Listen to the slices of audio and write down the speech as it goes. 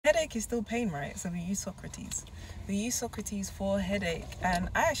headache is still pain, right? So we use Socrates. We use Socrates for headache. And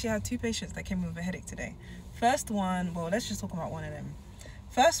I actually had 2 patients that came with a headache today. First one, well, let's just talk about one of them.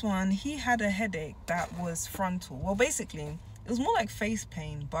 First one, he had a headache that was frontal. Well, basically, it was more like face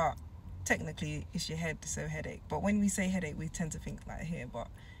pain, but technically it's your head, so headache. But when we say headache, we tend to think like here, but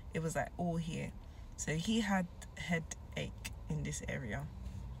it was like all here. So he had headache in this area,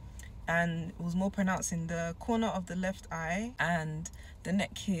 and it was more pronounced in the corner of the left eye and the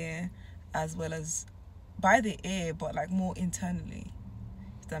neck here, as well as by the ear, but like more internally,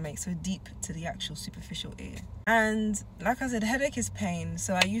 if that makes, so deep to the actual superficial ear. And like I said, headache is pain,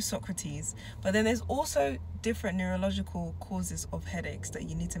 so I use Socrates. But then there's also different neurological causes of headaches that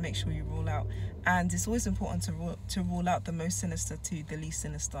you need to make sure you rule out. And it's always important to rule out the most sinister to the least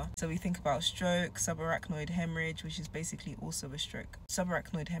sinister. So we think about stroke, subarachnoid hemorrhage, which is basically also a stroke.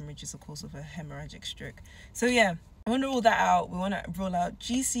 Subarachnoid hemorrhage is the cause of a hemorrhagic stroke. So yeah, we want to rule that out. We want to rule out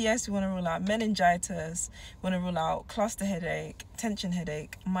GCS. We want to rule out meningitis. We want to rule out cluster headache, tension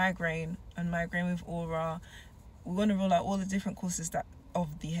headache, migraine, and migraine with aura. We want to rule out all the different causes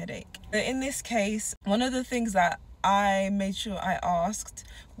of the headache. But in this case, one of the things that I made sure I asked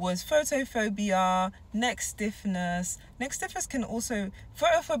was photophobia, neck stiffness. Neck stiffness can also,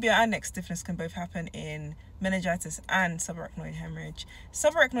 photophobia and neck stiffness can both happen in meningitis and subarachnoid hemorrhage.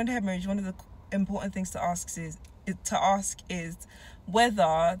 Subarachnoid hemorrhage, one of the important things to ask is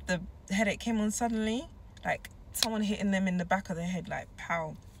whether the headache came on suddenly, like someone hitting them in the back of the head, like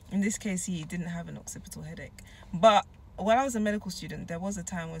pow. In this case, he didn't have an occipital headache. But while I was a medical student, there was a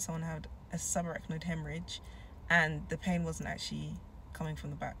time when someone had a subarachnoid hemorrhage and the pain wasn't actually coming from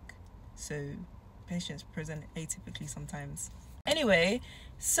the back. So patients present atypically sometimes. Anyway,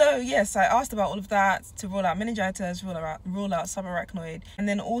 so yes, I asked about all of that to rule out meningitis, rule out subarachnoid, and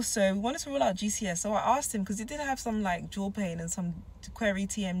then also we wanted to rule out GCS. So I asked him, because he did have some like jaw pain and some query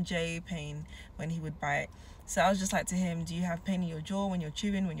TMJ pain when he would bite. So I was just like to him, do you have pain in your jaw when you're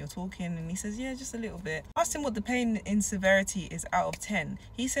chewing, when you're talking? And he says, yeah, just a little bit. I asked him what the pain in severity is out of 10.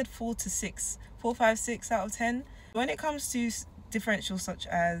 He said 4 to 6, 4, 5, 6 out of 10. When it comes to differentials such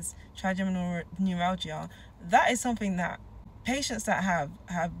as trigeminal neuralgia, that is something that patients that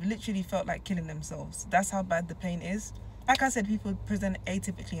have literally felt like killing themselves. That's how bad the pain is. Like I said, people present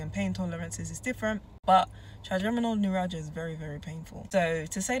atypically and pain tolerances is different, but trigeminal neuralgia is very, very painful. So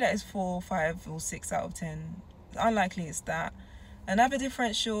to say that it's 4, 5 or 6 out of 10, unlikely it's that. Another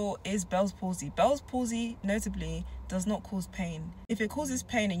differential is Bell's palsy. Bell's palsy, notably, does not cause pain. If it causes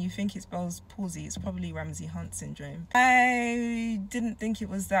pain and you think it's Bell's palsy, it's probably Ramsay-Hunt syndrome. I didn't think it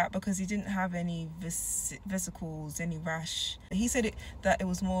was that because he didn't have any vesicles, any rash. He said that it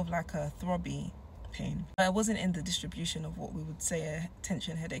was more of like a throbby pain. It wasn't in the distribution of what we would say a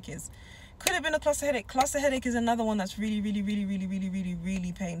tension headache is. Could have been a cluster headache. Cluster headache is another one that's really, really, really, really, really, really,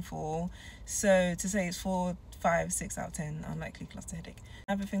 really painful. So to say it's 4, 5, 6 out of 10, unlikely cluster headache.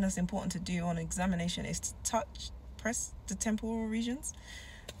 Another thing that's important to do on examination is to press the temporal regions.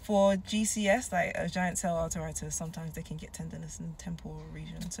 For GCS, like a giant cell arteritis, sometimes they can get tenderness in the temporal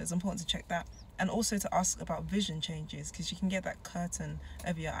region. So it's important to check that. And also to ask about vision changes, because you can get that curtain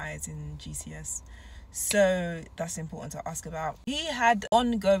over your eyes in GCS. So that's important to ask about. He had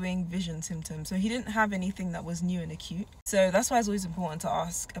ongoing vision symptoms, so he didn't have anything that was new and acute. So that's why it's always important to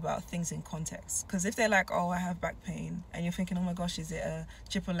ask about things in context. Because if they're like, oh, I have back pain, and you're thinking, oh my gosh, is it a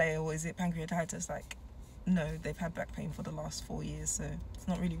AAA or is it pancreatitis? Like, no, they've had back pain for the last 4 years, so it's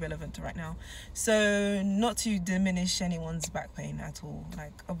not really relevant to right now. So not to diminish anyone's back pain at all.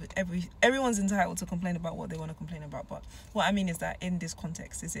 Like everyone's entitled to complain about what they want to complain about, but what I mean is that in this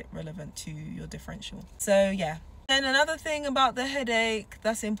context, is it relevant to your differential? So yeah. Then another thing about the headache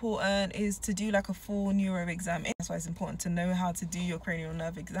that's important is to do like a full neuro exam. That's why it's important to know how to do your cranial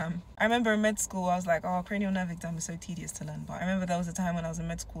nerve exam. I remember in med school, I was like, oh, cranial nerve exam is so tedious to learn. But I remember there was a time when I was a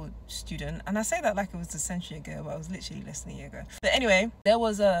med school student, and I say that like it was a century ago, but it was literally less than a year ago. But anyway, there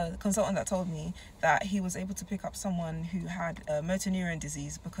was a consultant that told me that he was able to pick up someone who had a motor neuron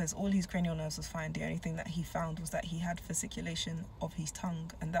disease because all his cranial nerves was fine. The only thing that he found was that he had fasciculation of his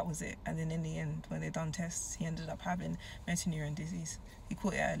tongue, and that was it. And then in the end, when they done tests, he ended up having motor neuron disease. He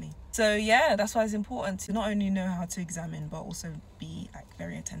caught it early. So yeah, that's why it's important to not only know how to examine, but also be like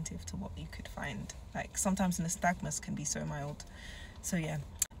very attentive to what you could find. Like sometimes nystagmus can be so mild. So yeah.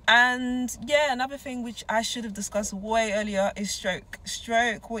 And yeah, another thing which I should have discussed way earlier is stroke.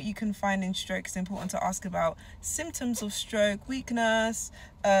 Stroke, what you can find in stroke is important to ask about. Symptoms of stroke: weakness,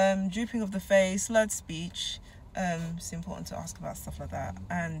 drooping of the face, slurred speech. It's important to ask about stuff like that,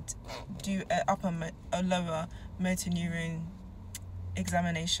 and do a lower motor neuron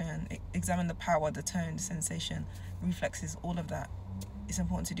examination. Examine the power, the tone, the sensation, reflexes. All of that it's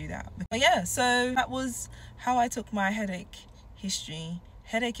important to do that. But yeah, so that was how I took my headache history.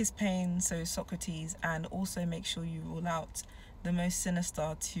 Headache is pain, so Socrates, and also make sure you rule out the most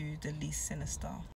sinister to the least sinister.